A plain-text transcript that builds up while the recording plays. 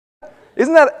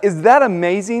Is that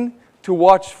amazing to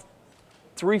watch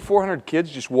 400 kids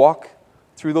just walk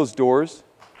through those doors?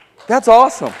 That's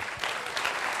awesome.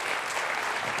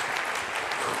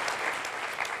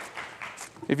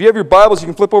 If you have your Bibles, you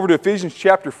can flip over to Ephesians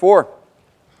chapter 4.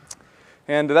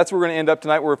 And that's where we're going to end up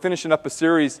tonight. We're finishing up a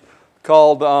series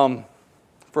called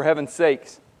For Heaven's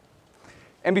Sakes.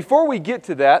 And before we get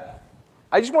to that,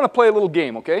 I just want to play a little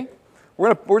game, okay?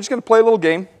 We're just going to play a little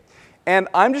game. And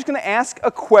I'm just going to ask a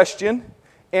question,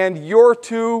 and you're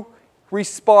to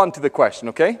respond to the question,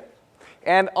 okay?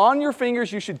 And on your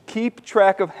fingers, you should keep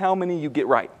track of how many you get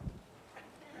right.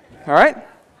 All right?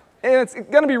 And it's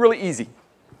going to be really easy.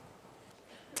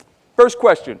 First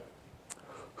question.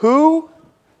 Who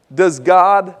does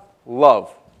God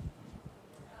love?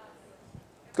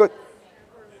 Good.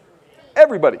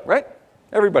 Everybody, right?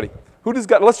 Everybody. Who does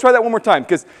God? Let's try that one more time,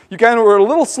 because you kind of were a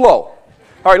little slow.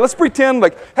 All right, let's pretend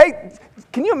like, hey,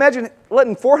 can you imagine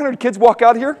letting 400 kids walk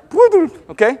out here?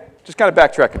 Okay, just kind of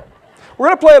backtracking. We're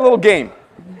going to play a little game.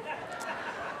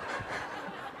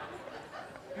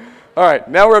 All right,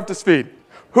 now we're up to speed.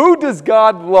 Who does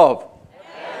God love?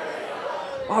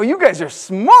 Oh, you guys are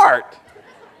smart.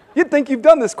 You'd think you've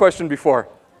done this question before.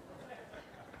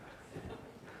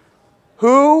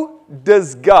 Who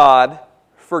does God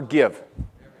forgive?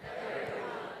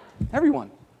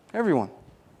 Everyone. Everyone.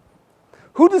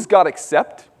 Who does God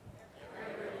accept?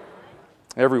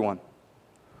 Everyone.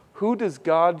 Who does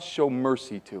God show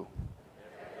mercy to?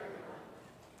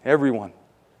 Everyone.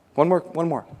 One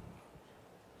more.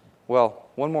 Well,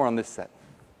 one more on this set.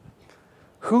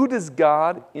 Who does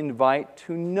God invite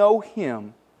to know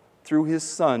Him through His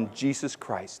Son, Jesus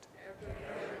Christ?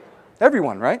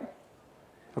 Everyone, right?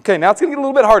 Okay, now it's going to get a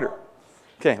little bit harder.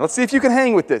 Okay, let's see if you can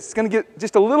hang with this. It's going to get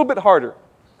just a little bit harder.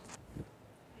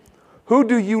 Who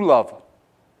do you love?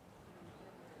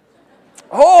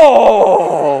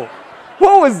 Oh,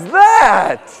 what was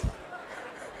that?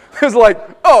 It was like,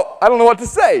 oh, I don't know what to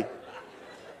say.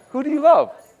 Who do you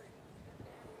love?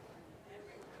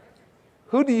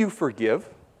 Who do you forgive?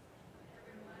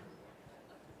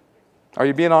 Are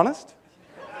you being honest?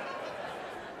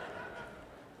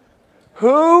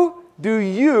 Who do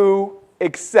you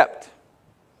accept?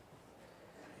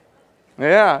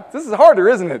 Yeah, this is harder,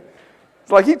 isn't it?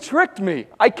 It's like he tricked me.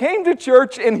 I came to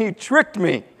church and he tricked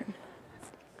me.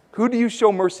 Who do you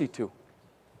show mercy to?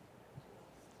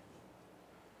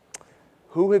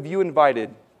 Who have you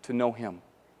invited to know Him?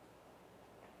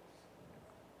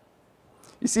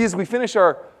 You see, as we finish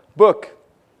our book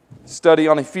study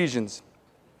on Ephesians,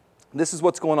 this is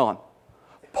what's going on.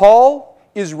 Paul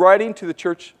is writing to the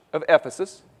church of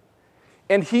Ephesus,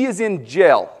 and he is in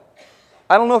jail.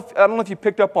 I don't know if you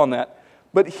picked up on that,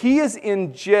 but he is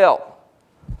in jail.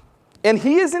 And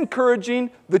he is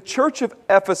encouraging the church of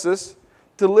Ephesus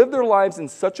to live their lives in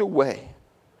such a way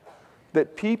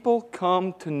that people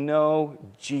come to know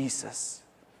Jesus.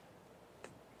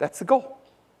 That's the goal.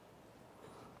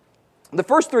 The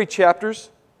first 3 chapters,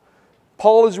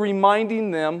 Paul is reminding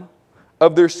them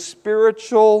of their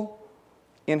spiritual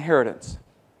inheritance.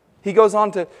 He goes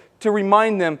on to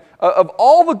remind them of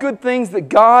all the good things that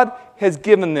God has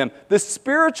given them, the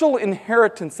spiritual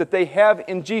inheritance that they have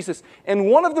in Jesus.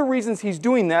 And one of the reasons he's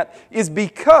doing that is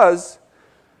because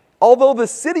although the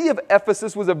city of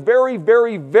Ephesus was a very,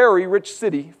 very, very rich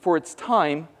city for its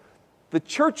time, the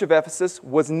church of Ephesus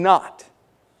was not.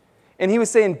 And he was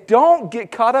saying, don't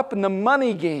get caught up in the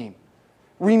money game.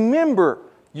 Remember,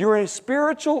 you're a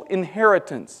spiritual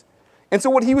inheritance. And so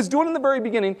what he was doing in the very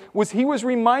beginning was he was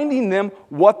reminding them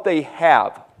what they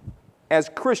have as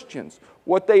Christians,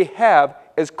 what they have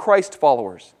as Christ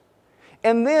followers.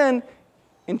 And then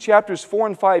in chapters 4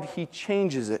 and 5, he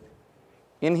changes it.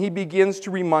 And he begins to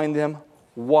remind them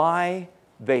why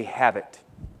they have it.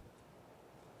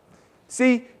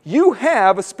 See, you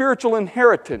have a spiritual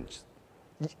inheritance.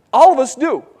 All of us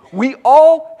do. We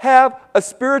all have a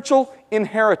spiritual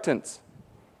inheritance.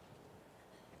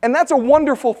 And that's a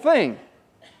wonderful thing.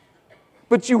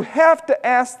 But you have to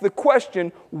ask the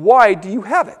question, why do you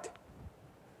have it?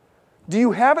 Do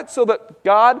you have it so that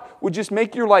God would just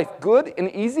make your life good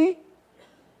and easy?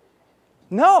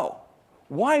 No.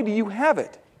 Why do you have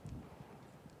it?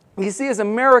 You see, as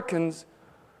Americans,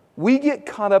 we get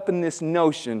caught up in this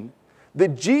notion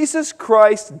that Jesus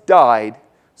Christ died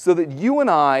so that you and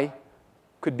I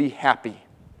could be happy.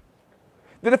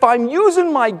 That if I'm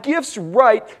using my gifts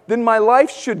right, then my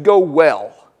life should go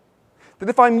well. That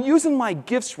if I'm using my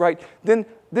gifts right, then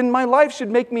my life should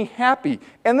make me happy.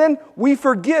 And then we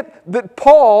forget that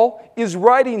Paul is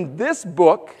writing this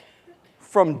book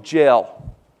from jail.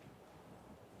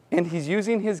 And he's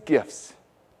using his gifts.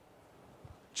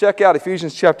 Check out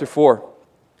Ephesians chapter 4.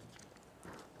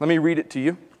 Let me read it to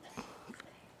you.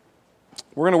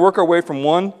 We're going to work our way from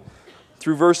 1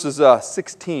 through verses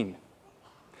 16.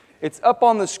 It's up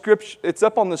on the script, it's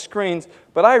up on the screens,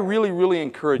 but I really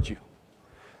encourage you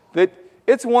that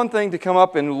it's one thing to come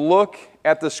up and look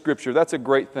at the Scripture. That's a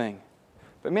great thing.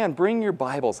 But man, bring your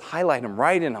Bibles, highlight them,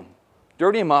 write in them,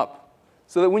 dirty them up,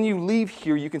 so that when you leave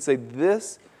here, you can say,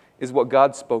 this is what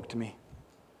God spoke to me.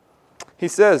 He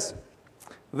says,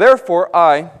 therefore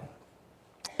I,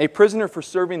 a prisoner for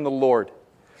serving the Lord.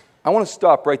 I want to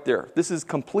stop right there. This is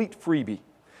complete freebie.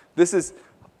 This is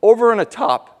over the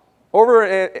top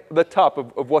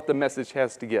of what the message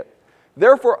has to get.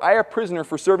 Therefore, I, a prisoner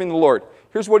for serving the Lord.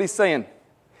 Here's what he's saying.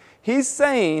 He's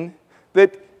saying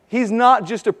that he's not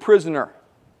just a prisoner,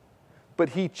 but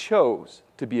he chose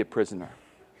to be a prisoner.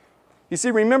 You see,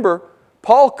 remember,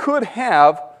 Paul could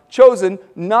have chosen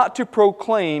not to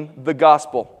proclaim the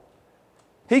gospel.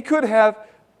 He could have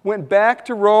went back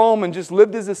to Rome and just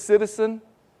lived as a citizen,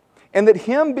 and that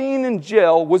him being in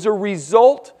jail was a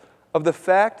result of the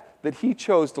fact that he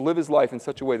chose to live his life in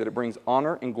such a way that it brings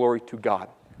honor and glory to God,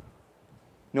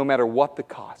 no matter what the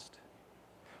cost.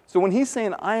 So when he's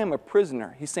saying, I am a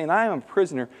prisoner, he's saying, I am a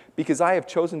prisoner because I have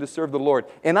chosen to serve the Lord.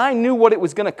 And I knew what it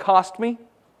was going to cost me,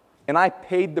 and I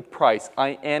paid the price.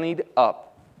 I anteed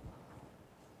up.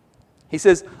 He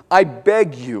says, I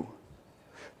beg you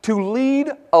to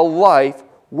lead a life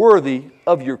worthy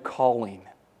of your calling.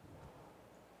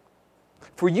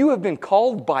 For you have been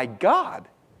called by God.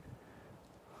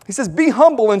 He says, be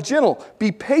humble and gentle.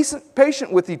 Be patient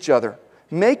with each other.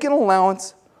 Make an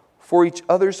allowance for each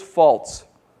other's faults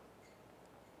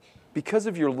because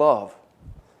of your love.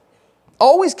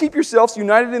 Always keep yourselves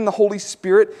united in the Holy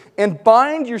Spirit and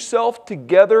bind yourself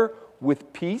together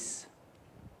with peace.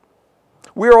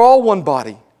 We are all one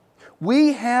body.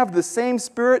 We have the same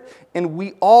Spirit, and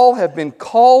we all have been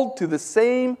called to the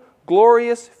same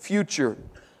glorious future.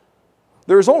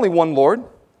 There is only one Lord,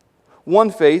 one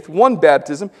faith, one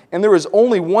baptism, and there is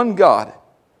only one God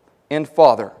and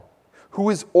Father,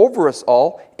 who is over us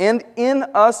all and in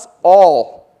us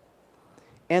all,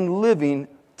 and living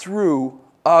through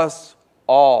us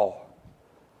all.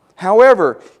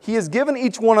 However, He has given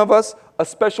each one of us a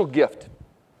special gift,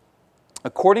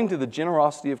 according to the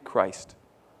generosity of Christ.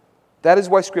 That is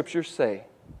why Scriptures say,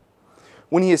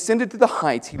 when He ascended to the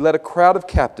heights, He led a crowd of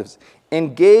captives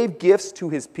and gave gifts to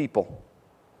His people.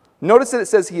 Notice that it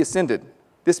says He ascended.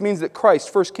 This means that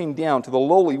Christ first came down to the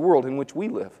lowly world in which we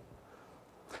live.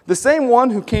 The same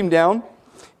one who came down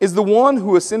is the one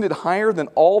who ascended higher than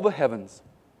all the heavens,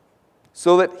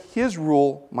 so that His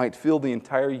rule might fill the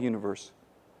entire universe.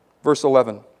 Verse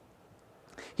 11.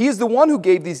 He is the one who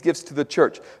gave these gifts to the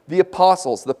church, the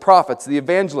apostles, the prophets, the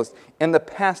evangelists, and the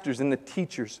pastors and the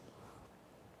teachers.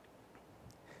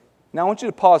 Now I want you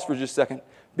to pause for just a second,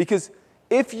 because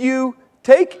if you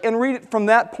take and read it from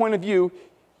that point of view,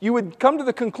 you would come to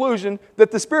the conclusion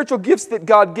that the spiritual gifts that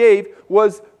God gave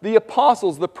was the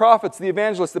apostles, the prophets, the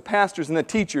evangelists, the pastors, and the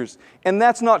teachers. And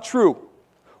that's not true.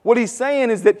 What He's saying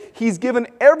is that He's given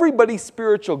everybody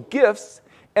spiritual gifts,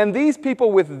 and these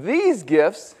people with these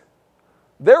gifts,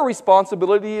 their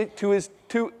responsibility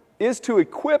is to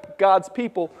equip God's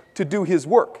people to do His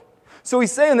work. So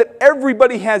He's saying that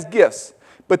everybody has gifts,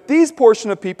 but these portion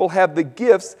of people have the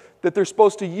gifts that they're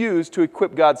supposed to use to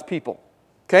equip God's people.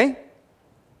 Okay?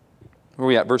 Where are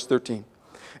we at? Verse 13.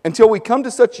 Until we come to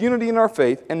such unity in our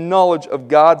faith and knowledge of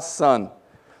God's Son,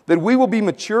 that we will be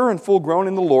mature and full grown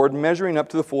in the Lord, measuring up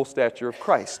to the full stature of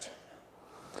Christ.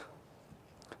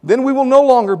 Then we will no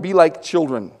longer be like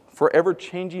children, forever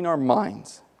changing our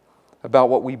minds about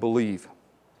what we believe,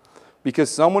 because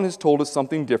someone has told us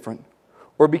something different,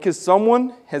 or because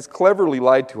someone has cleverly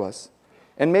lied to us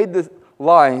and made the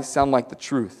lie sound like the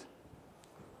truth.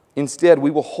 Instead,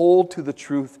 we will hold to the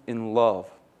truth in love.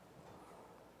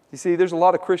 You see, there's a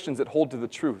lot of Christians that hold to the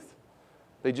truth.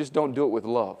 They just don't do it with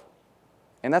love.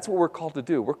 And that's what we're called to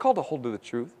do. We're called to hold to the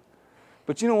truth.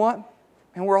 But you know what?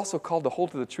 And we're also called to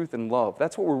hold to the truth in love.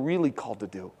 That's what we're really called to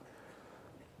do.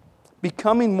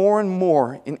 Becoming more and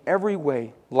more in every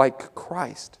way like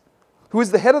Christ, who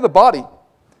is the head of the body,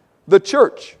 the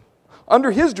church. Under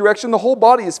His direction, the whole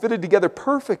body is fitted together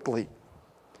perfectly.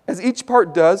 As each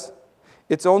part does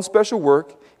its own special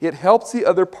work, it helps the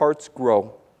other parts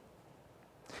grow.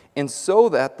 And so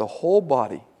that the whole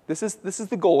body, this is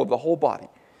the goal of the whole body,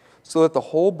 so that the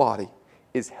whole body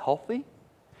is healthy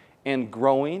and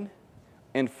growing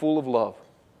and full of love.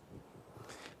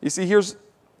 You see, here's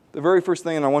the very first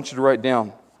thing that I want you to write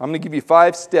down. I'm going to give you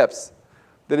 5 steps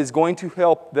that is going to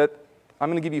help, I'm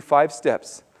going to give you 5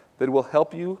 steps that will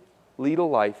help you lead a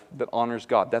life that honors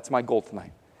God. That's my goal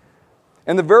tonight.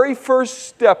 And the very first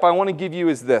step I want to give you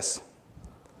is this.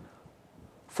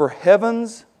 For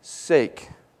heaven's sake,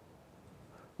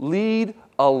 lead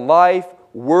a life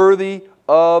worthy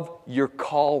of your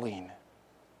calling.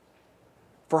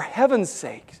 For heaven's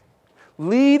sake,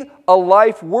 lead a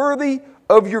life worthy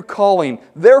of your calling.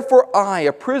 Therefore I,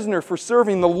 a prisoner for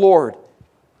serving the Lord,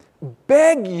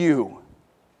 beg you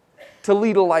to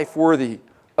lead a life worthy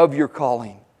of your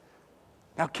calling.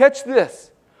 Now catch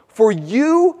this. For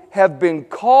you have been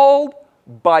called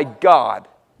by God.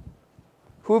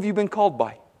 Who have you been called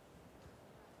by?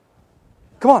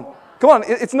 Come on. Come on.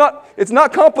 It's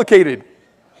not complicated.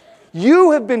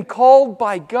 You have been called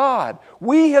by God.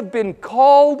 We have been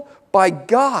called by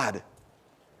God.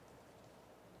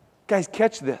 Guys,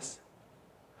 catch this.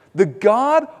 The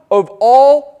God of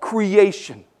all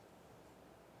creation,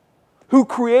 who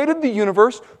created the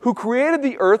universe, who created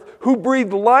the earth, who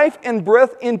breathed life and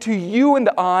breath into you and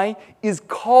I, is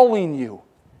calling you.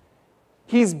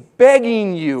 He's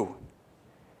begging you.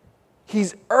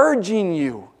 He's urging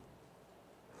you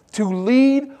to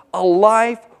lead a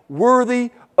life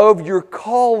worthy of your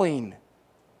calling.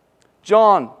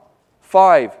 John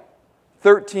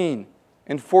 5:13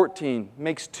 and 14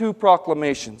 makes two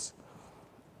proclamations.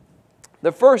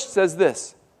 The first says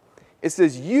this. It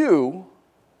says, you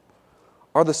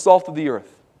are the salt of the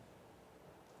earth.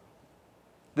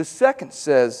 The second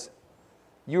says,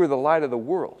 you are the light of the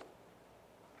world,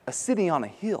 a city on a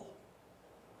hill.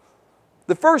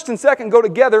 The first and second go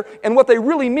together, and what they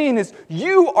really mean is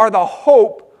you are the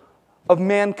hope of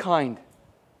mankind.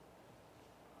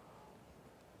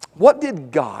 What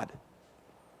did God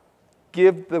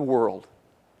give the world?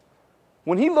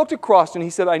 When He looked across and He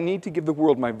said, I need to give the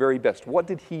world my very best, what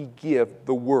did He give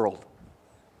the world?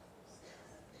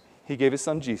 He gave His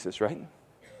Son Jesus, right?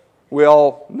 We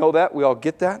all know that. We all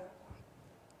get that.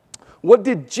 What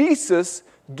did Jesus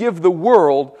give the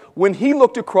world when He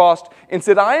looked across and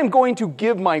said, I am going to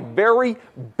give my very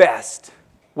best?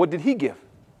 What did He give?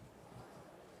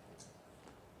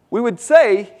 We would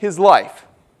say His life.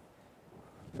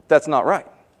 But that's not right.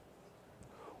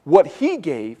 What He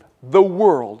gave the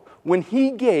world when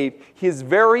He gave His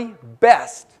very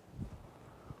best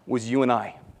was you and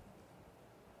I.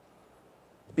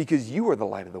 Because you are the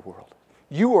light of the world.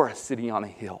 You are a city on a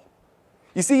hill.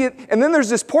 You see it, and then there's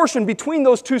this portion between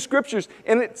those two scriptures,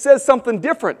 and it says something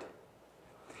different.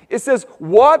 It says,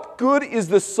 what good is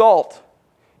the salt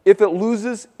if it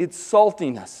loses its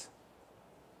saltiness?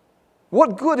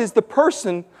 What good is the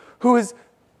person who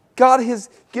God has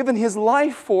given His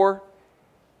life for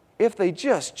if they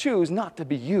just choose not to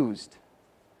be used?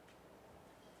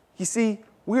 You see,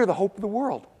 we are the hope of the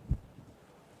world.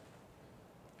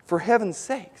 For heaven's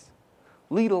sakes,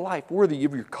 lead a life worthy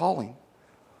of your calling.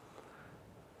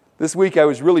 This week I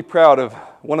was really proud of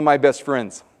one of my best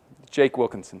friends, Jake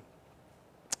Wilkinson.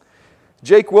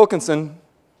 Jake Wilkinson,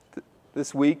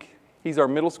 this week, he's our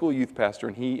middle school youth pastor,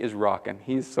 and he is rocking.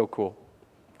 He's so cool.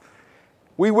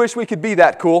 We wish we could be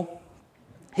that cool.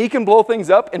 He can blow things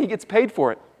up, and he gets paid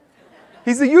for it.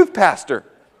 He's a youth pastor.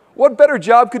 What better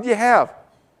job could you have?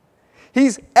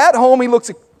 He's at home, he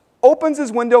opens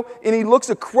his window, and he looks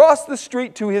across the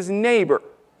street to his neighbor.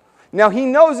 Now, he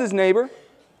knows his neighbor.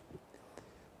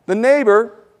 The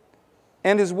neighbor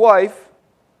and his wife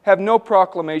have no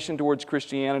proclamation towards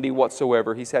Christianity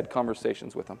whatsoever. He's had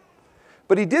conversations with them.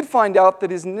 But he did find out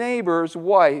that his neighbor's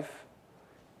wife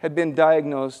had been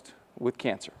diagnosed with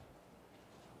cancer.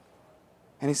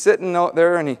 And he's sitting out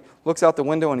there, and he looks out the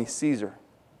window, and he sees her.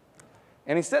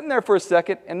 And he's sitting there for a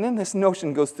second, and then this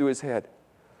notion goes through his head.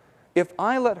 If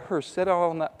I let her sit out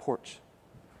on that porch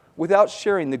without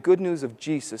sharing the good news of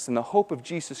Jesus and the hope of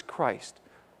Jesus Christ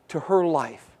to her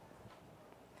life,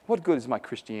 what good is my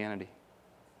Christianity?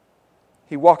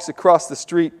 He walks across the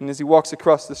street, and as he walks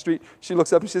across the street, she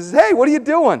looks up and she says, hey, what are you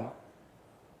doing?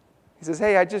 He says,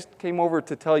 hey, I just came over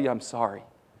to tell you I'm sorry.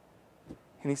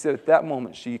 And he said at that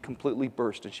moment she completely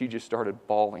burst and she just started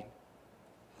bawling.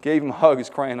 Gave him a hug, was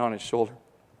crying on his shoulder.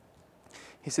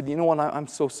 He said, you know what, I'm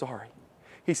so sorry.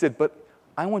 He said, but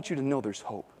I want you to know there's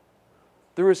hope.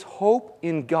 There is hope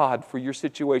in God for your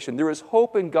situation. There is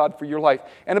hope in God for your life.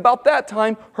 And about that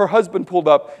time, her husband pulled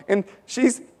up, and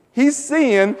he's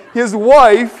seeing his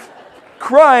wife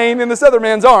crying in this other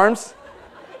man's arms.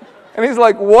 And he's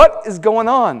like, what is going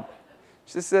on?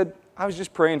 She said, I was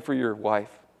just praying for your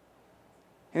wife.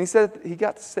 And he said he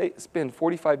got to spend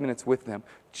 45 minutes with them,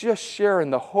 just sharing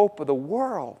the hope of the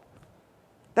world.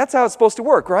 That's how it's supposed to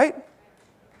work, right?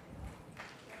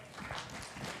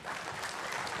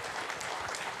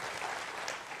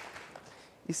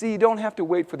 You see, you don't have to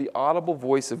wait for the audible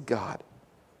voice of God.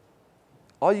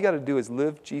 All you got to do is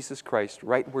live Jesus Christ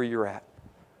right where you're at.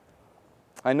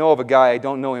 I know of a guy, I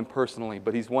don't know him personally,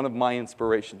 but he's one of my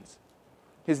inspirations.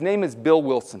 His name is Bill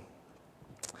Wilson.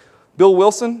 Bill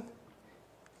Wilson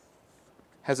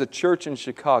has a church in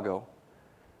Chicago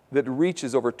that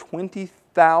reaches over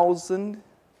 20,000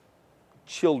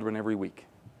 children every week.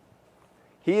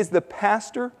 He is the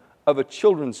pastor of a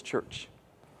children's church.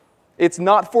 It's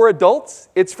not for adults,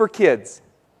 it's for kids.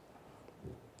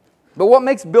 But what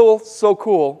makes Bill so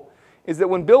cool is that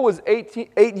when Bill was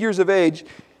 8 years of age,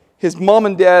 his mom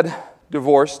and dad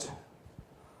divorced.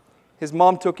 His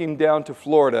mom took him down to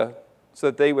Florida so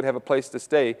that they would have a place to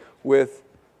stay with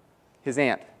his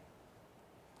aunt.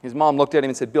 His mom looked at him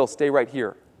and said, Bill, stay right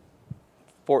here.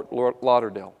 Fort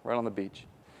Lauderdale, right on the beach.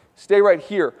 Stay right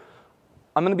here.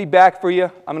 I'm going to be back for you.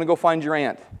 I'm going to go find your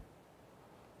aunt.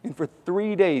 And for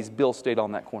 3 days, Bill stayed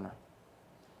on that corner.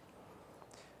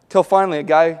 Till finally a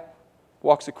guy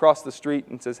walks across the street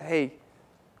and says, hey,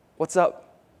 what's up?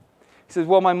 He says,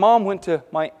 well, my mom went to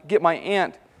get my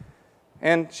aunt,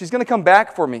 and she's going to come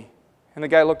back for me. And the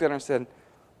guy looked at her and said,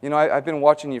 you know, I've been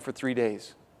watching you for 3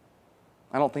 days.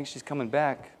 I don't think she's coming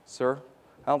back, sir.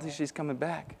 I don't think she's coming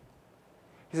back.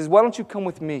 He says, why don't you come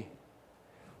with me?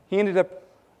 He ended up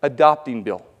adopting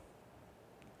Bill.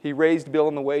 He raised Bill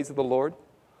in the ways of the Lord.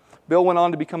 Bill went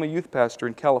on to become a youth pastor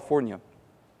in California.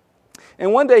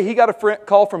 And one day he got a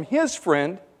call from his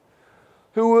friend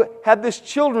who had this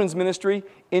children's ministry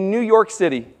in New York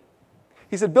City.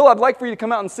 He said, Bill, I'd like for you to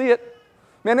come out and see it.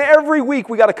 Man, every week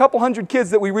we got a couple hundred kids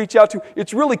that we reach out to.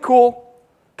 It's really cool.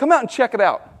 Come out and check it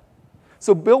out.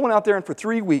 So Bill went out there, and for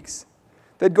 3 weeks,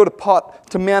 they'd go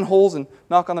to manholes and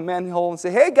knock on the manhole and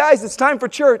say, hey guys, it's time for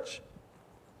church.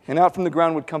 And out from the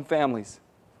ground would come families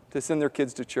to send their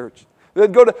kids to church.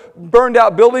 They'd go to burned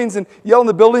out buildings and yell in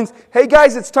the buildings, hey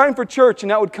guys, it's time for church.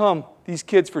 And out would come these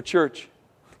kids for church.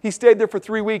 He stayed there for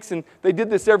 3 weeks, and they did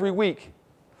this every week.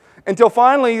 Until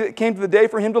finally it came to the day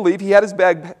for him to leave. He had his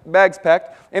bags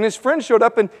packed, and his friend showed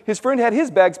up, and his friend had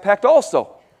his bags packed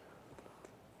also.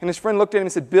 And his friend looked at him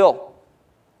and said, Bill,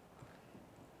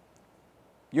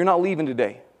 you're not leaving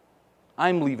today.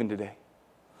 I'm leaving today.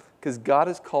 Because God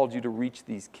has called you to reach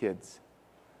these kids.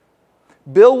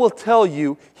 Bill will tell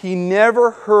you he never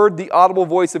heard the audible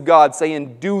voice of God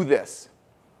saying, do this.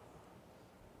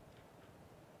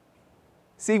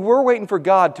 See, we're waiting for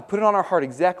God to put it on our heart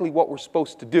exactly what we're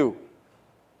supposed to do.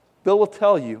 Bill will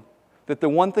tell you that the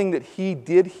one thing that he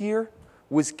did here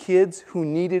was kids who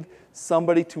needed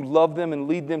somebody to love them and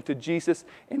lead them to Jesus.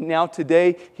 And now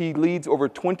today, he leads over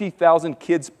 20,000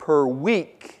 kids per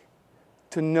week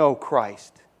to know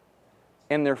Christ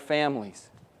and their families.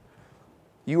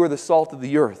 You are the salt of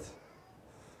the earth.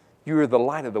 You are the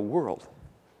light of the world.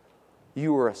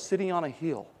 You are a city on a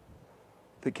hill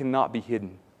that cannot be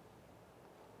hidden.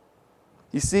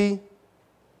 You see,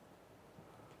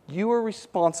 you are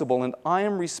responsible, and I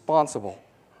am responsible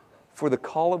for the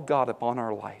call of God upon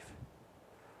our life.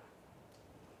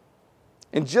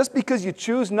 And just because you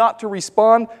choose not to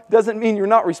respond doesn't mean you're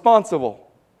not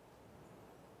responsible.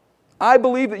 I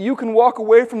believe that you can walk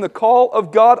away from the call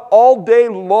of God all day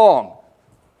long,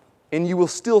 and you will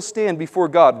still stand before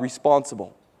God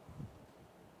responsible.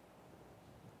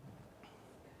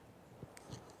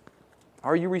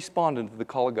 Are you responding to the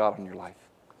call of God on your life?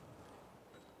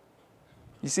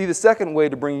 You see, the second way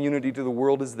to bring unity to the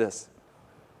world is this.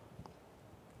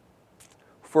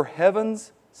 For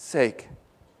heaven's sake,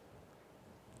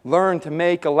 learn to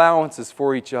make allowances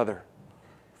for each other.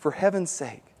 For heaven's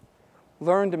sake,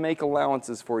 learn to make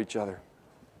allowances for each other.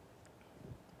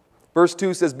 Verse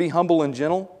 2 says, be humble and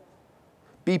gentle.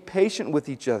 Be patient with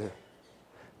each other,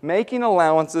 making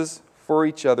allowances for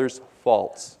each other's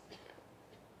faults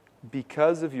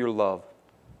because of your love.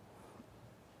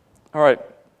 All right.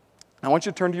 I want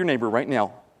you to turn to your neighbor right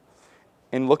now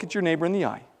and look at your neighbor in the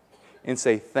eye and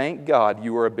say, thank God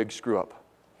you are a big screw-up.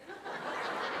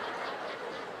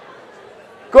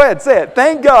 Go ahead, say it.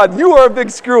 Thank God you are a big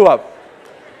screw-up.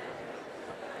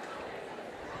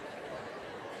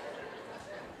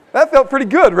 That felt pretty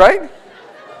good, right?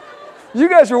 You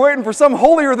guys are waiting for some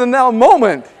holier-than-thou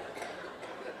moment.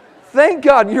 Thank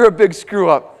God you're a big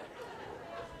screw-up.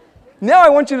 Now I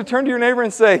want you to turn to your neighbor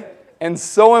and say, and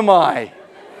so am I.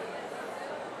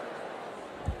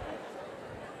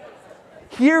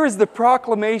 Here is the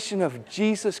proclamation of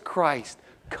Jesus Christ.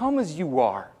 Come as you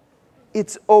are.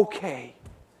 It's okay.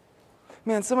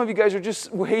 Man, some of you guys are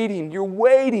just waiting. You're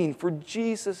waiting for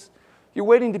Jesus. You're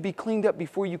waiting to be cleaned up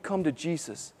before you come to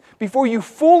Jesus, before you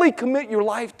fully commit your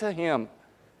life to Him.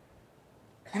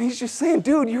 And He's just saying,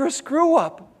 dude, you're a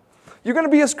screw-up. You're going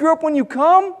to be a screw-up when you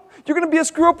come. You're going to be a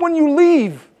screw-up when you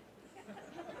leave.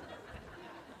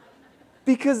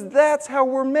 Because that's how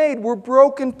we're made. We're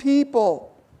broken people.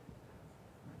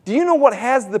 Do you know what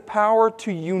has the power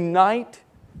to unite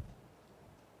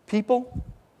people?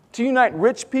 To unite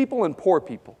rich people and poor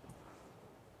people.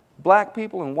 Black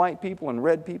people and white people and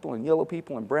red people and yellow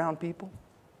people and brown people.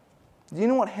 Do you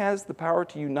know what has the power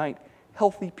to unite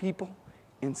healthy people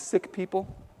and sick people?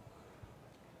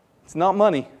 It's not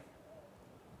money.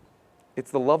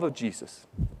 It's the love of Jesus.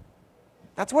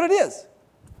 That's what it is.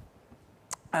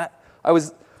 I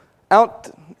was out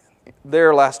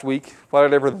there last week,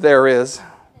 whatever there is.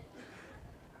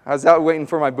 I was out waiting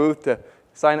for my booth to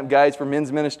sign up guys for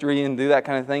men's ministry and do that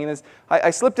kind of thing. And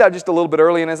I slipped out just a little bit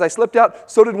early, and as I slipped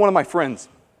out, so did one of my friends.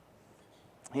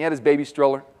 He had his baby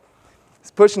stroller.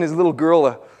 He's pushing his little girl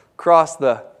across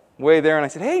the way there, and I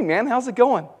said, "Hey, man, how's it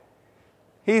going?"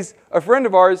 He's a friend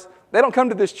of ours. They don't come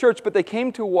to this church, but they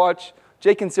came to watch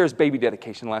Jake and Sarah's baby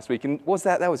dedication last week, and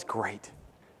that was great.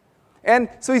 And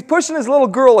so he's pushing his little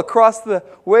girl across the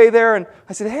way there, and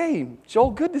I said, "Hey, Joel,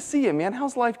 good to see you, man.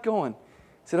 How's life going?"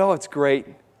 He said, "Oh, it's great."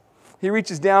 He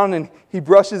reaches down and he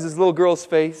brushes his little girl's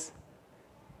face.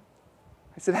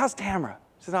 I said, "How's Tamara?"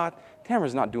 He said, "Oh,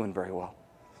 Tamara's not doing very well."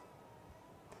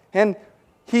 And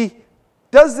he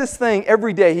does this thing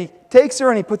every day. He takes her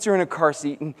and he puts her in a car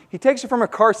seat. And he takes her from her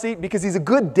car seat because he's a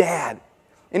good dad.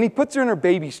 And he puts her in her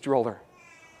baby stroller.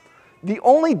 The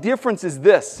only difference is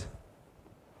this.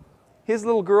 His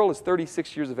little girl is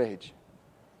 36 years of age.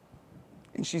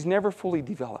 And she's never fully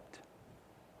developed.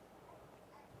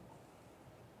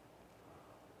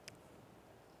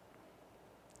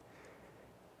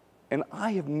 And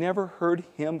I have never heard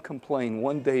him complain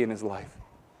one day in his life.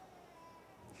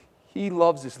 He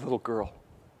loves his little girl.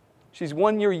 She's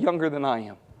 1 year younger than I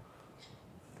am.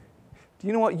 Do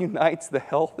you know what unites the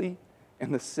healthy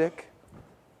and the sick?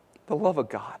 The love of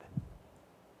God.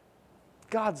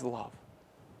 God's love.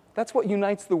 That's what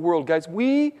unites the world, guys.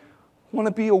 We want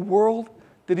to be a world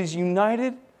that is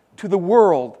united to the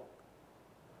world.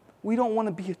 We don't want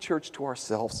to be a church to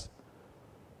ourselves.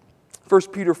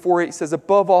 1 Peter 4:8 says,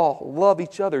 "Above all, love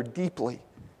each other deeply,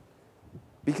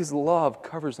 because love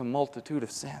covers a multitude of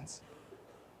sins."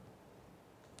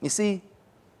 You see,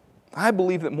 I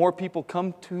believe that more people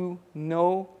come to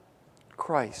know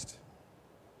Christ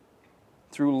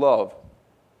through love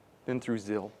than through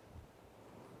zeal.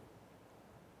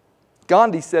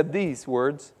 Gandhi said these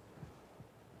words.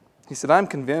 He said, "I'm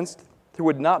convinced there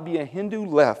would not be a Hindu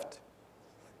left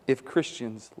if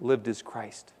Christians lived as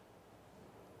Christ."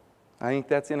 I think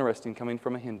that's interesting coming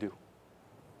from a Hindu.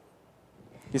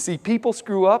 You see, people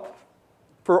screw up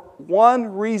for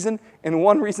one reason and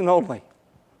one reason only.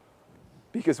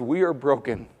 Because we are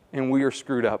broken and we are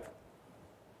screwed up.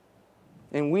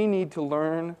 And we need to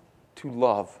learn to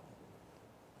love,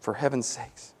 for heaven's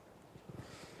sakes.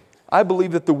 I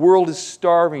believe that the world is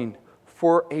starving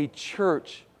for a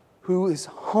church who is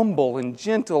humble and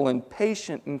gentle and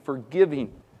patient and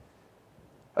forgiving.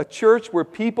 A church where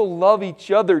people love each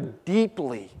other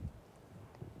deeply.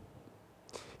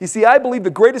 You see, I believe the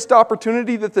greatest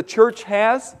opportunity that the church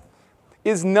has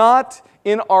is not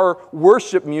in our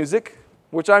worship music,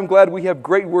 which I'm glad we have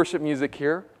great worship music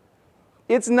here.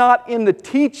 It's not in the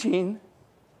teaching.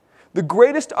 The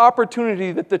greatest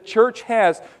opportunity that the church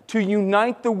has to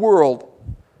unite the world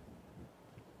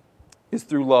is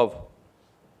through love.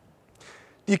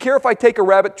 Do you care if I take a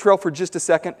rabbit trail for just a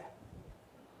second?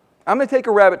 I'm going to take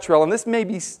a rabbit trail, and this may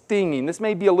be stinging. This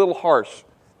may be a little harsh.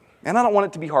 And I don't want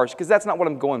it to be harsh, because that's not what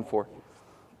I'm going for.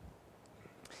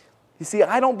 You see,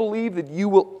 I don't believe that you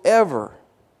will ever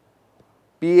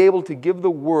be able to give the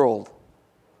world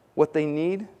what they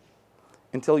need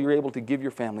until you're able to give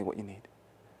your family what you need.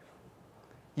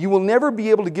 You will never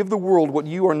be able to give the world what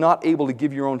you are not able to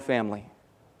give your own family.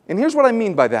 And here's what I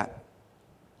mean by that.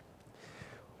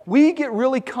 We get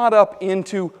really caught up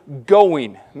into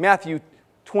going. Matthew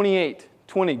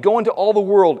 28:20. Go into all the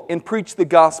world and preach the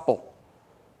gospel.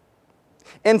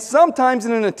 And sometimes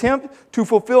in an attempt to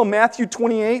fulfill Matthew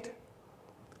 28,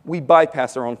 we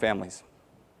bypass our own families.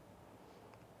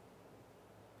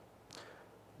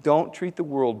 Don't treat the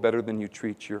world better than you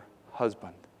treat your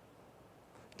husband.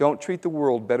 Don't treat the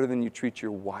world better than you treat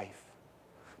your wife.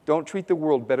 Don't treat the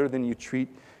world better than you treat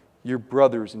your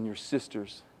brothers and your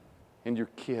sisters and your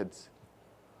kids.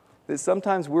 That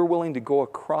sometimes we're willing to go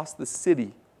across the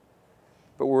city,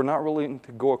 but we're not willing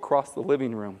to go across the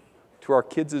living room to our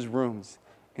kids' rooms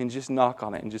and just knock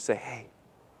on it and just say, "Hey,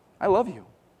 I love you."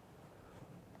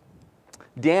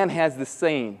 Dan has this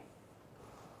saying.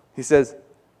 He says,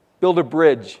 "Build a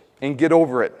bridge and get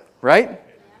over it," right?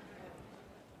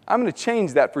 I'm going to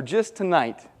change that for just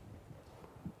tonight.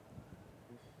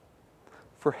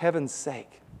 For heaven's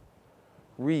sake,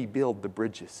 rebuild the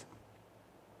bridges.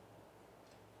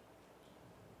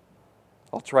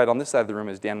 I'll try it on this side of the room,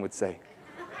 as Dan would say.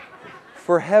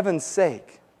 For heaven's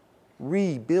sake,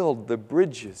 rebuild the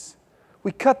bridges.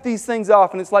 We cut these things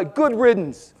off, and it's like, good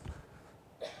riddance.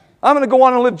 I'm going to go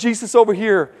on and live Jesus over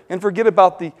here and forget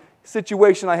about the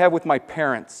situation I have with my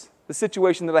parents, the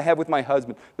situation that I have with my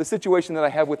husband, the situation that I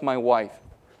have with my wife.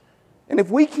 And if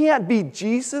we can't be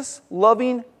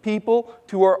Jesus-loving people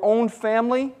to our own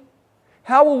family,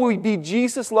 how will we be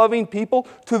Jesus-loving people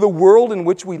to the world in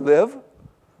which we live?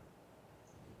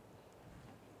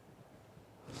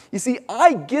 You see,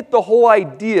 I get the whole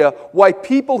idea why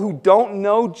people who don't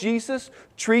know Jesus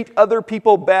treat other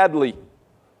people badly.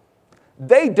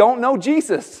 They don't know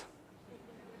Jesus.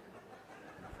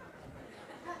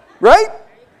 Right?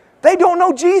 They don't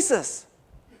know Jesus.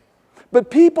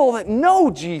 But people that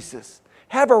know Jesus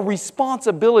have a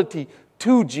responsibility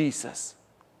to Jesus.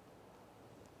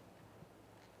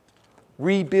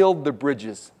 Rebuild the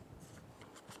bridges.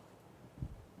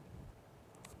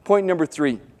 Point number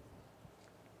 3.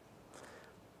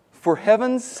 For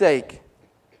heaven's sake,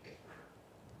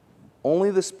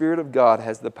 only the Spirit of God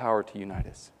has the power to unite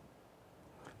us.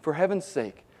 For heaven's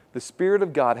sake, the Spirit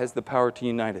of God has the power to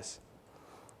unite us.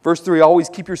 Verse 3, always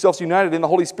keep yourselves united in the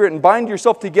Holy Spirit and bind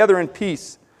yourself together in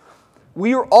peace.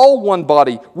 We are all one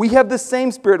body. We have the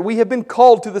same Spirit. We have been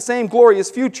called to the same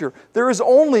glorious future. There is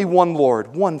only one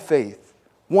Lord, one faith,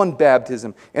 one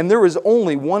baptism, and there is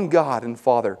only one God and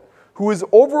Father who is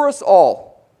over us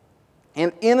all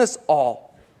and in us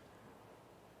all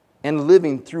and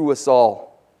living through us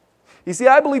all. You see,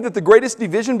 I believe that the greatest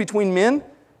division between men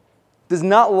does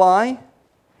not lie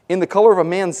in the color of a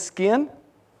man's skin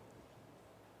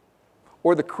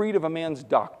or the creed of a man's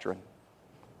doctrine.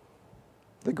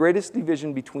 The greatest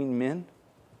division between men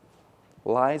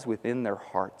lies within their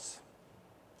hearts.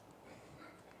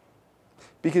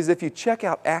 Because if you check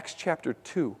out Acts chapter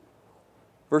 2,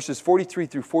 verses 43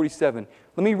 through 47,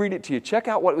 let me read it to you. Check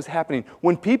out what was happening.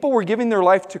 When people were giving their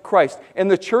life to Christ and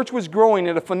the church was growing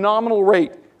at a phenomenal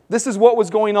rate, this is what was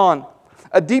going on.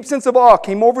 A deep sense of awe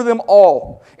came over them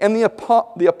all, and the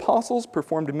apostles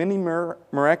performed many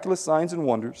miraculous signs and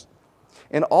wonders,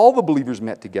 and all the believers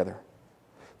met together.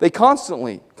 They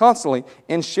constantly,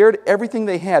 and shared everything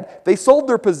they had. They sold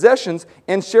their possessions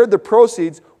and shared the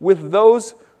proceeds with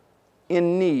those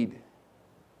in need.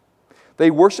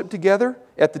 They worshiped together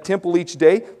at the temple each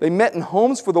day. They met in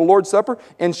homes for the Lord's Supper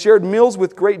and shared meals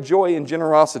with great joy and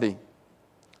generosity,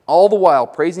 all the while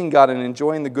praising God and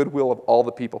enjoying the goodwill of all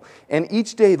the people. And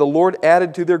each day the Lord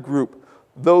added to their group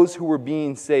those who were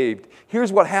being saved.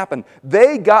 Here's what happened.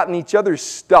 They got in each other's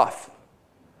stuff.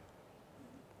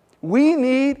 We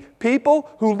need people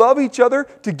who love each other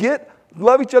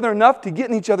enough to get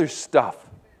in each other's stuff.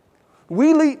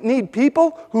 We need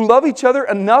people who love each other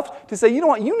enough to say, you know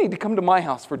what, you need to come to my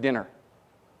house for dinner.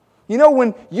 You know,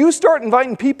 when you start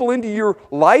inviting people into your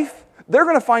life, they're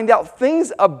going to find out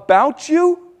things about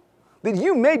you that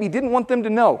you maybe didn't want them to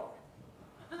know.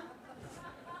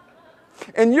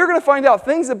 And you're going to find out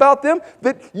things about them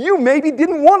that you maybe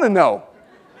didn't want to know.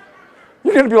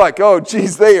 You're going to be like, oh,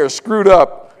 geez, they are screwed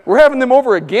up. We're having them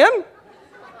over again?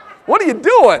 What are you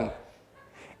doing?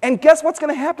 And guess what's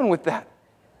going to happen with that?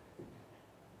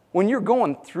 When you're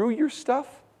going through your stuff,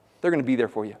 they're going to be there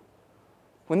for you.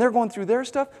 When they're going through their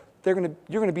stuff, you're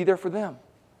going to be there for them.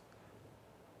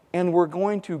 And we're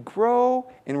going to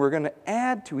grow, and we're going to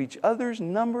add to each other's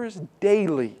numbers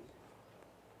daily.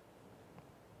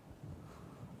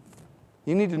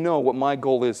 You need to know what my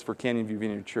goal is for Canyon View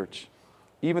Vineyard Church,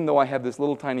 even though I have this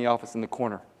little tiny office in the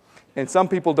corner. And some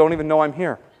people don't even know I'm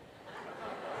here.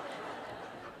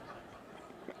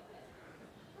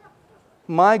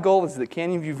 My goal is that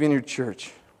Canyon View Vineyard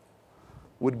Church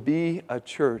would be a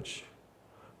church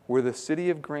where the city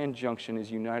of Grand Junction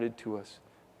is united to us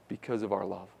because of our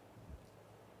love.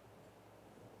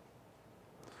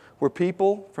 Where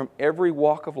people from every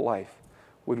walk of life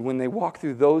would, when they walk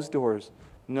through those doors,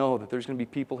 know that there's going to be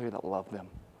people here that love them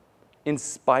in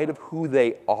spite of who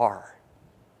they are.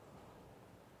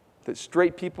 That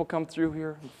straight people come through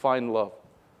here and find love.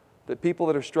 That people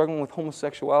that are struggling with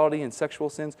homosexuality and sexual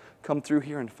sins come through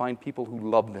here and find people who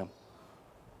love them.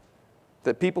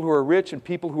 That people who are rich and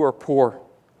people who are poor,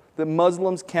 that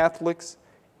Muslims, Catholics,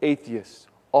 atheists,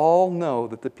 all know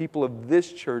that the people of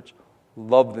this church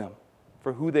love them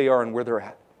for who they are and where they're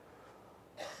at.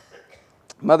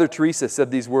 Mother Teresa said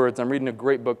these words. I'm reading a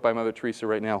great book by Mother Teresa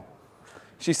right now.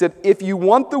 She said, if you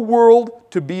want the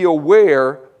world to be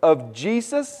aware of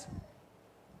Jesus,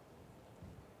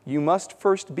 you must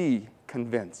first be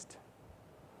convinced.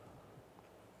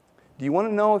 Do you want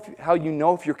to know how you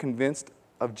know if you're convinced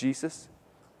of Jesus?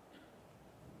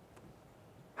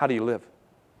 How do you live?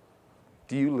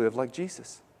 Do you live like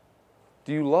Jesus?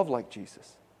 Do you love like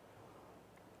Jesus?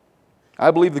 I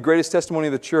believe the greatest testimony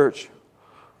of the church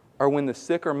are when the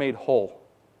sick are made whole.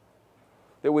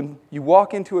 That when you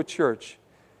walk into a church,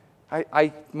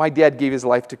 my dad gave his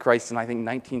life to Christ in, I think,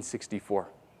 1964.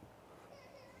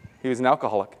 He was an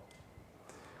alcoholic.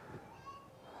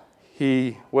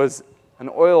 He was an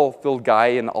oil-filled guy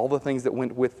and all the things that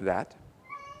went with that.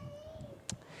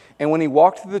 And when he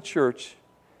walked through the church,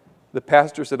 the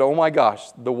pastor said, "Oh my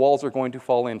gosh, the walls are going to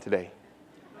fall in today."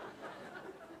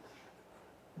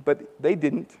 But they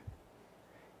didn't.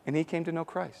 And he came to know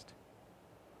Christ.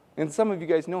 And some of you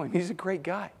guys know him. He's a great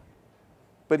guy.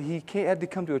 But he had to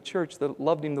come to a church that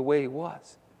loved him the way he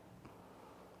was.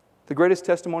 The greatest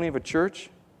testimony of a church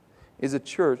is a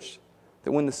church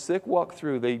that when the sick walk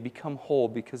through, they become whole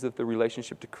because of the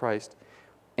relationship to Christ.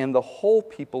 And the whole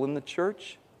people in the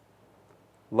church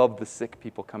love the sick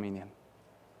people coming in.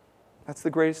 That's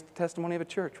the greatest testimony of a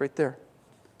church right there.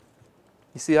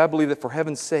 You see, I believe that for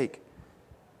heaven's sake,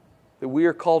 that we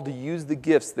are called to use the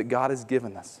gifts that God has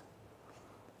given us.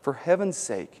 For heaven's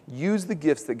sake, use the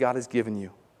gifts that God has given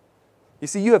you. You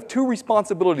see, you have two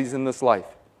responsibilities in this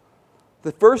life.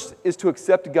 The first is to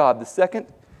accept God. The second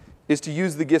is to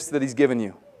use the gifts that He's given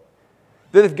you.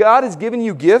 That if God has given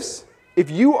you gifts, if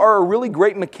you are a really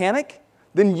great mechanic,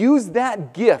 then use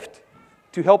that gift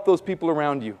to help those people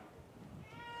around you.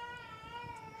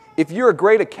 If you're a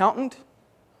great accountant,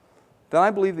 then I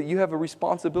believe that you have a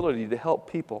responsibility to help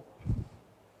people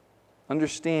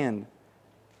understand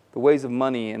the ways of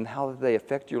money and how they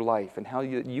affect your life and how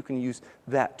you can use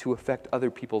that to affect other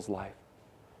people's life.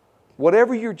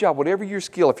 Whatever your job, whatever your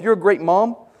skill, if you're a great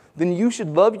mom, then you should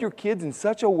love your kids in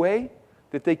such a way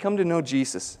that they come to know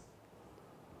Jesus.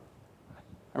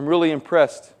 I'm really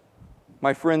impressed.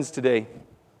 My friends today,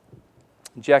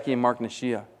 Jackie and Mark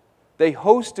Nashia, they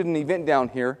hosted an event down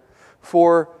here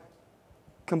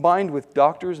combined with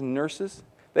doctors and nurses.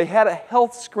 They had a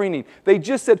health screening. They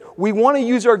just said, we want to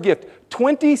use our gift.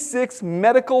 26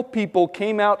 medical people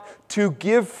came out to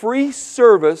give free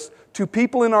service to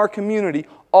people in our community,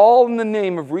 all in the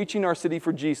name of reaching our city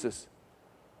for Jesus.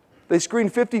 They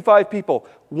screened 55 people.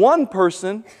 One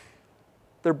person,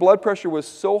 their blood pressure was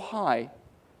so high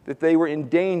that they were in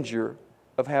danger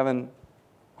of having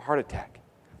a heart attack.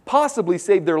 Possibly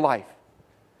saved their life.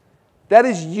 That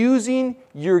is using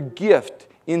your gift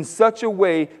in such a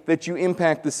way that you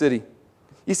impact the city.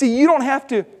 You see, you don't have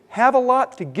to have a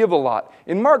lot to give a lot.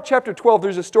 In Mark chapter 12,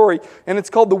 there's a story, and it's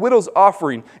called the widow's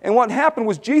offering. And what happened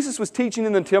was Jesus was teaching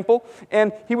in the temple,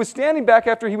 and he was standing back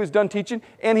after he was done teaching,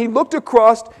 and he looked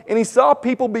across, and he saw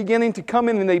people beginning to come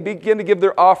in, and they began to give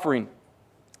their offering.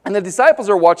 And the disciples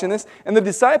are watching this, and the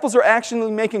disciples are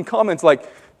actually making comments like,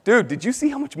 "Dude, did you see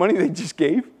how much money they just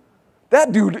gave?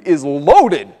 That dude is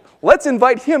loaded. Let's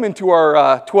invite him into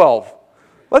our 12.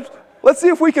 Let's see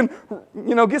if we can,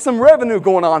 get some revenue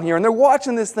going on here." And they're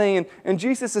watching this thing, and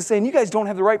Jesus is saying, "You guys don't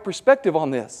have the right perspective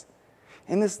on this."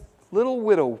 And this little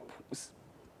widow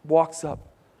walks up,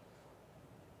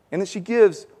 and then she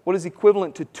gives what is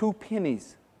equivalent to 2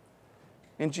 pennies.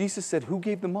 And Jesus said, "Who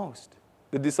gave the most?"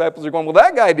 The disciples are going, "Well,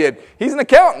 that guy did. He's an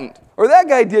accountant." Or "That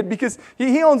guy did because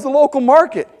he owns the local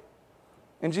market."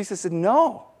 And Jesus said,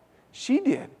 "No, she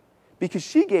did because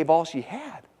she gave all she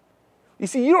had." You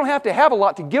see, you don't have to have a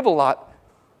lot to give a lot.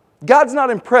 God's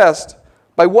not impressed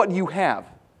by what you have,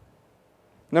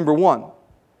 number one.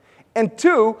 And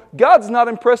two, God's not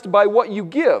impressed by what you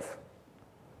give.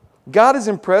 God is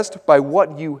impressed by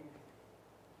what you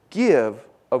give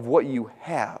of what you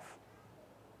have.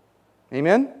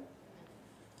 Amen?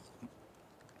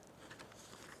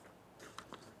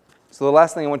 So the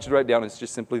last thing I want you to write down is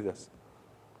just simply this.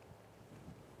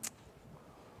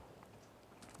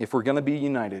 If we're going to be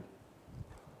united,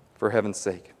 for heaven's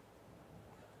sake,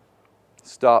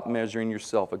 stop measuring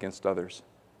yourself against others.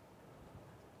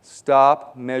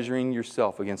 Stop measuring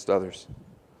yourself against others.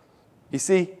 You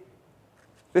see,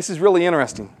 this is really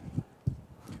interesting.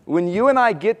 When you and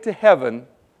I get to heaven,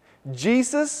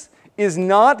 Jesus is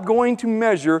not going to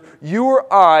measure you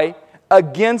or I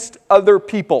against other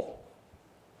people.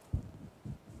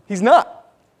 He's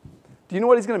not. Do you know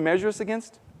what He's going to measure us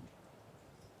against?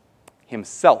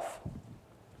 Himself.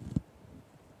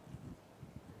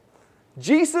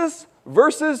 Jesus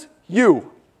versus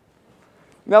you.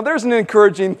 Now there's an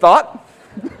encouraging thought.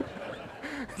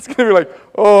 It's going to be like,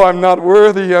 "Oh, I'm not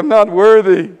worthy, I'm not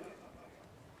worthy."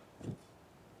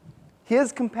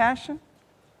 His compassion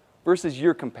versus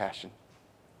your compassion.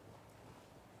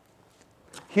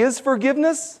 His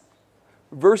forgiveness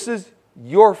versus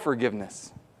your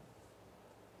forgiveness.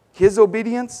 His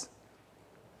obedience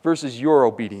versus your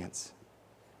obedience.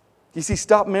 You see,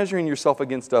 stop measuring yourself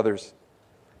against others.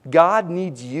 God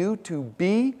needs you to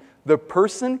be the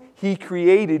person He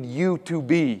created you to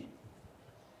be.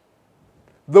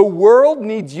 The world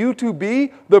needs you to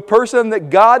be the person that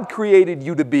God created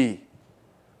you to be.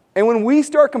 And when we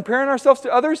start comparing ourselves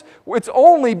to others, it's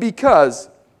only because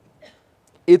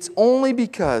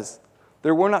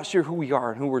that we're not sure who we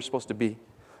are and who we're supposed to be.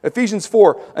 Ephesians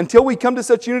 4, until we come to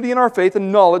such unity in our faith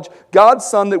and knowledge, God's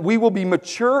Son, that we will be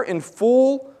mature and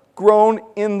full grown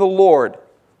in the Lord.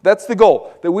 That's the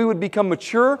goal, that we would become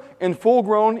mature and full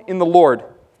grown in the Lord,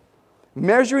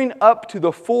 measuring up to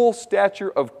the full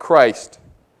stature of Christ.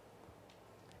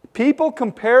 People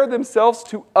compare themselves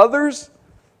to others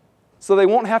so they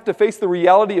won't have to face the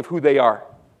reality of who they are.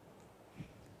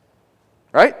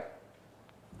 Right?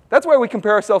 That's why we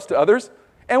compare ourselves to others.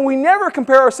 And we never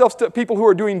compare ourselves to people who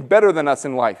are doing better than us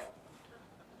in life.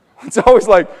 It's always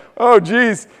like, oh,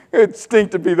 geez, it'd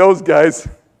stink to be those guys.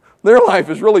 Their life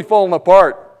is really falling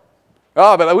apart.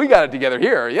 Oh, but we got it together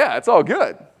here. Yeah, it's all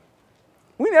good.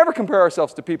 We never compare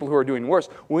ourselves to people who are doing worse.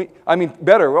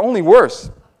 Better, only worse.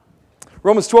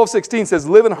 Romans 12:16 says,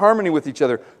 live in harmony with each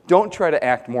other. Don't try to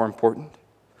act more important,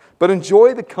 but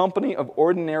enjoy the company of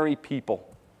ordinary people.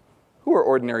 Who are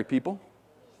ordinary people?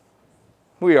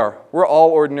 We are. We're all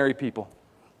ordinary people.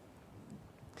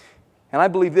 And I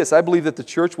believe this. I believe that the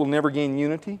church will never gain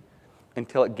unity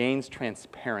until it gains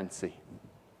transparency.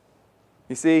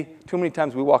 You see, too many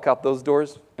times we walk out those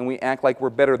doors and we act like we're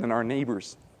better than our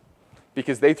neighbors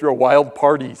because they throw wild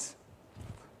parties.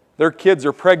 Their kids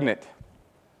are pregnant.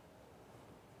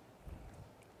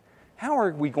 How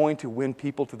are we going to win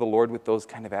people to the Lord with those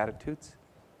kind of attitudes?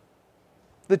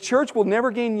 The church will never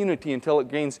gain unity until it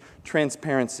gains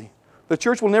transparency. The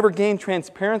church will never gain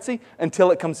transparency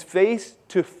until it comes face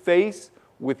to face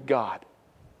with God.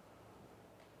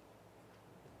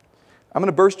 I'm going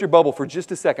to burst your bubble for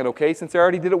just a second, okay? Since I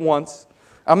already did it once,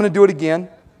 I'm going to do it again.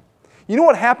 You know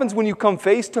what happens when you come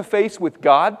face to face with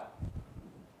God?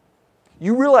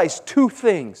 You realize two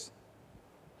things.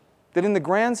 That in the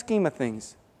grand scheme of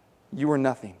things, you are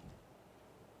nothing.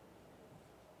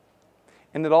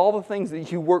 And that all the things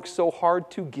that you work so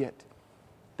hard to get,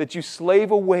 that you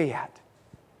slave away at,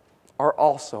 are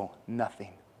also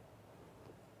nothing.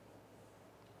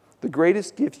 The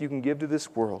greatest gift you can give to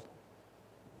this world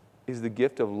is the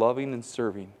gift of loving and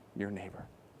serving your neighbor.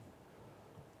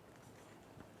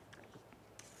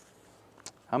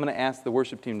 I'm going to ask the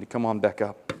worship team to come on back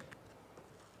up.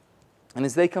 And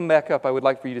as they come back up, I would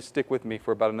like for you to stick with me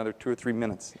for about another 2 or 3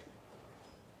 minutes.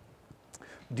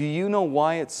 Do you know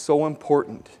why it's so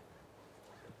important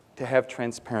to have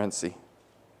transparency?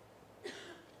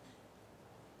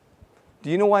 Do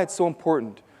you know why it's so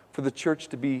important for the church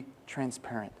to be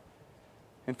transparent?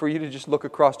 And for you to just look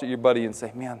across at your buddy and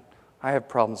say, man, I have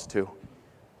problems too.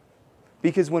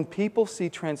 Because when people see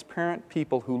transparent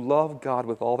people who love God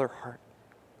with all their heart,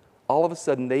 all of a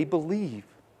sudden they believe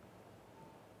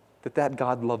that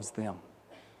God loves them.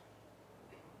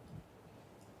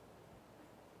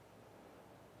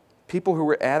 People who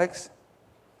were addicts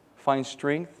find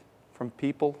strength from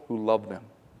people who love them.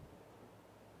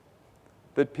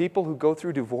 That people who go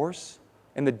through divorce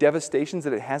and the devastations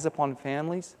that it has upon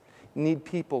families need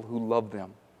people who love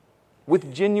them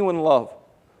with genuine love.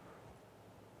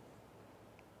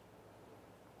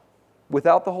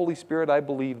 Without the Holy Spirit, I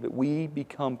believe that we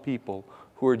become people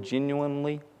who are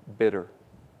genuinely bitter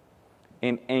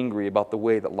and angry about the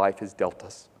way that life has dealt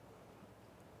us.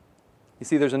 You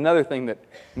see, there's another thing that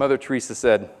Mother Teresa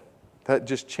said that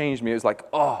just changed me. It was like,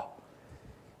 oh.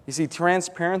 You see,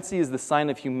 transparency is the sign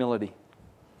of humility.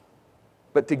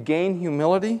 But to gain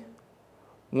humility,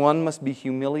 one must be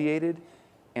humiliated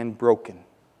and broken.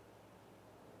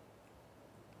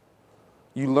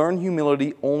 You learn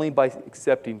humility only by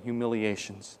accepting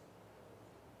humiliations.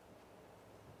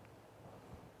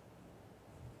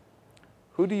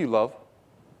 Who do you love?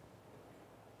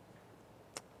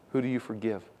 Who do you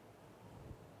forgive?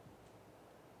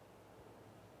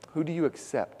 Who do you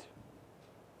accept?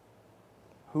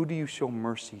 Who do you show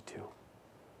mercy to?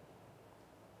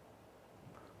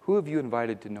 Who have you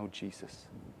invited to know Jesus?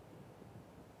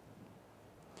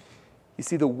 You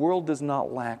see, the world does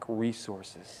not lack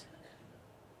resources.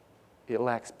 It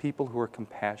lacks people who are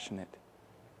compassionate.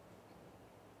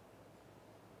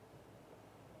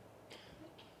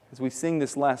 As we sing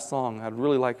this last song, I'd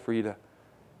really like for you to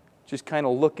just kind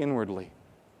of look inwardly.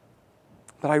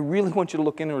 But I really want you to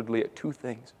look inwardly at two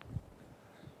things.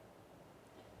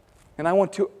 And I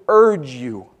want to urge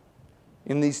you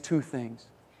in these two things.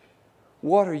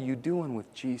 What are you doing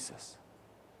with Jesus?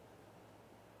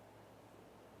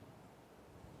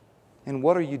 And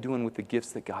what are you doing with the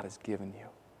gifts that God has given you?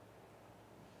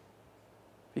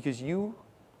 Because you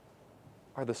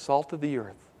are the salt of the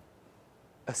earth,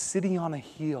 a city on a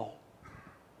hill.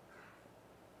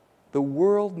 The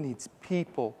world needs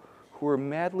people who are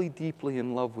madly, deeply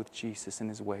in love with Jesus and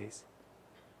His ways.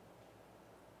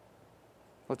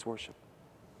 Let's worship.